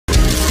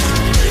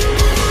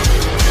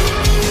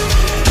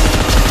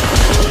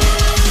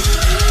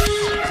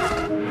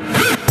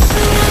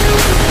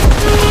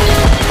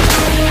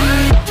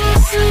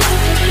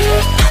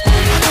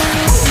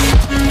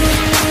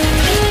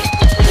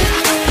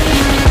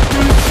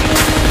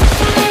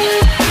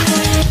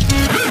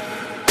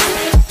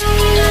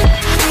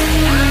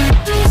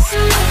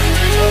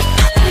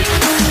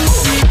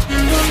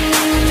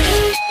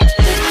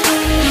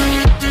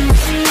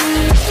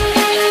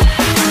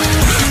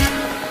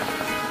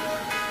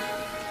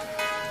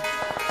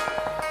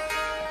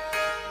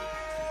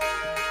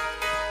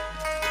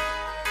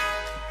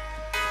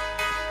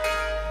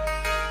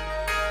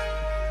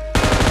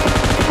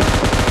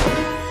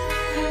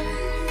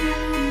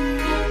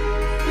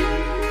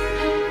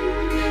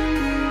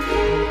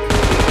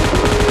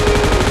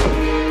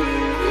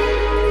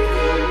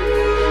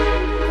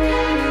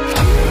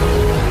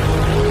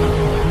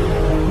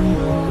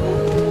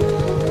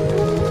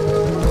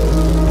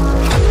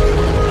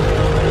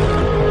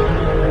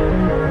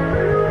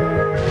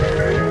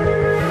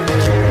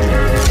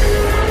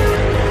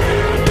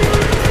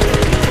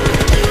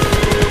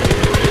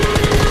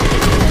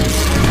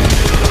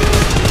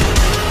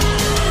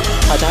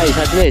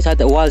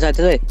side wall side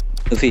to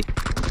Luffy.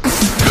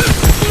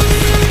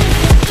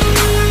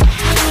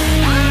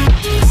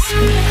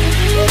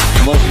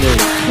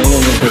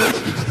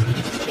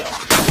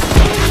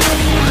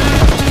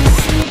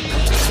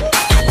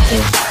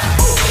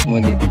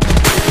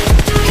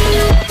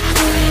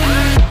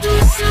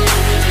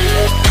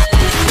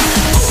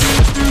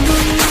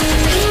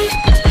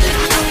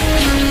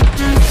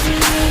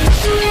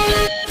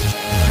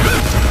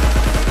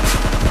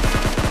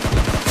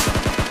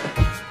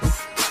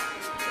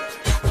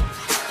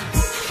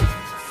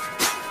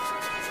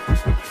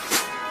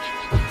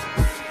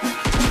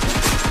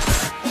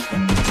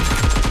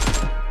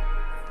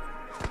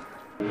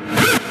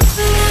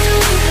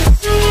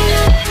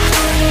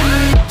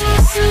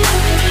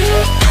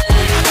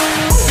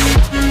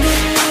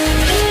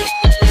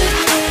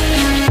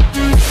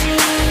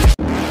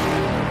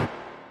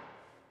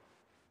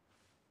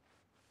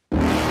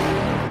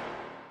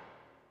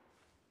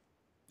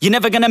 You're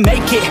never gonna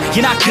make it,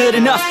 you're not good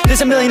enough.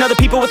 There's a million other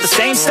people with the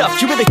same stuff.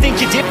 You really think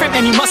you're different?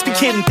 Man, you must be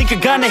kidding. Think you're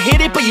gonna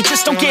hit it, but you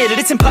just don't get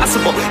it. It's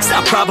impossible, it's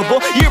not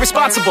probable, you're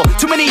irresponsible.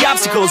 Too many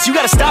obstacles, you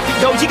gotta stop it,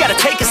 yo. You gotta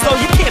take it slow,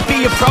 you can't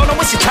be a pro. Don't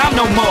waste your time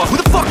no more. Who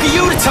the fuck are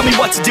you to tell me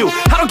what to do?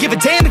 I don't give a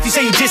damn if you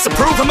say you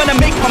disapprove. I'm gonna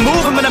make my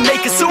move, I'm gonna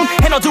make it soon.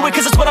 And I'll do it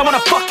cause it's what I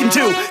wanna fucking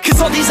do.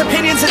 Cause all these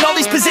opinions and all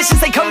these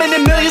positions, they come in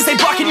millions, they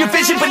blocking your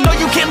vision. But no,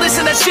 you can't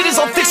listen, that shit is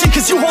all fiction.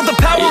 Cause you hold the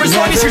power as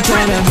long as you're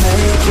dreaming.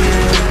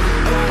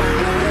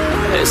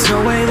 There's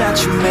no way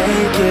that you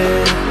make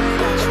it.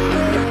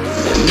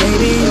 And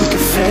maybe you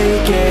can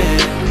fake it,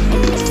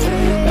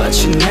 but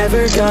you're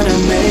never gonna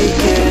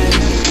make it.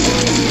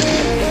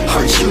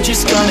 Aren't you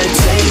just gonna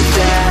take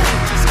that?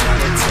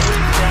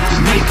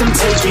 Make them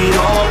take it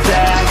all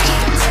back.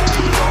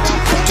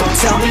 Don't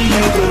tell me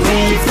you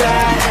believe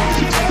that.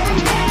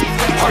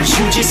 Aren't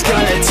you just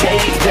gonna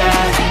take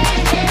that?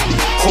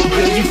 Or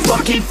will you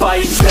fucking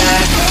fight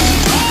back?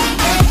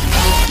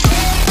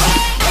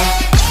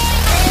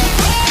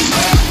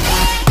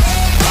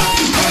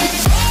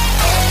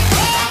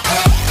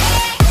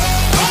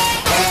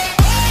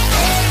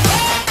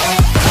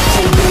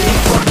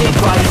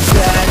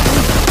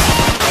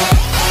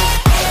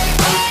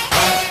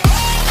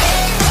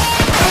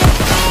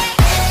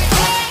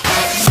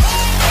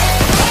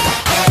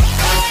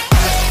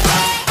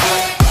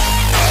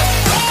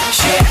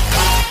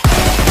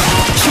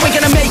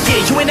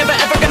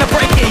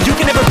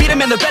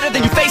 They're better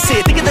than you face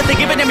it. Thinking that they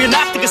give a damn, you're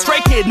not thinking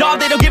straight, kid. No,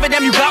 they don't give a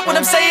damn, you got what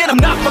I'm saying?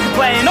 I'm not fucking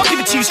playing, I'll give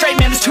it to you straight,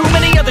 man. There's too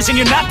many others and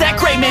you're not that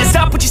great, man.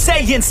 Stop what you're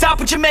saying, stop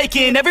what you're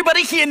making.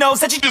 Everybody here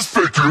knows that you just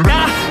faking.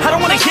 Nah, I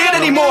don't wanna hear it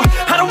anymore,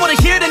 I don't wanna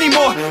hear it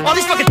anymore. All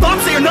these fucking thoughts,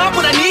 they are not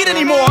what I need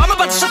anymore. I'm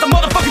about to shut the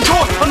motherfucking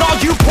door on all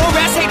you poor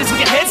ass haters with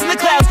your heads in the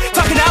clouds,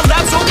 talking out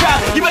loud so proud.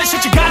 You better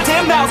shut your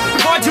goddamn mouth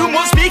before I do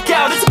more, speak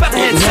out. It's about to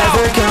head south.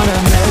 You're never gonna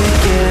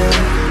make it.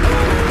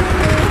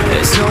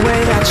 There's no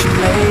way that you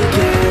make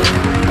it.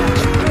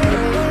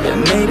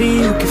 And maybe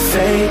you can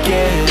fake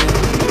it,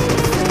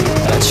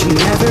 but you're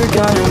never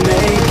gonna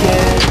make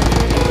it.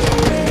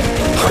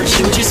 Aren't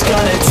you just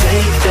gonna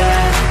take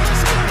that?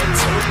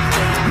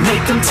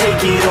 Make them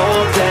take it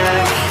all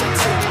back.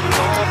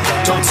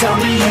 Don't tell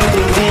me you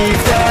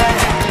believe that.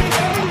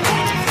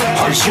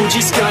 Aren't you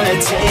just gonna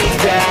take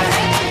that?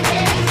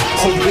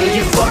 Or will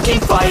you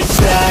fucking fight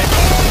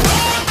back?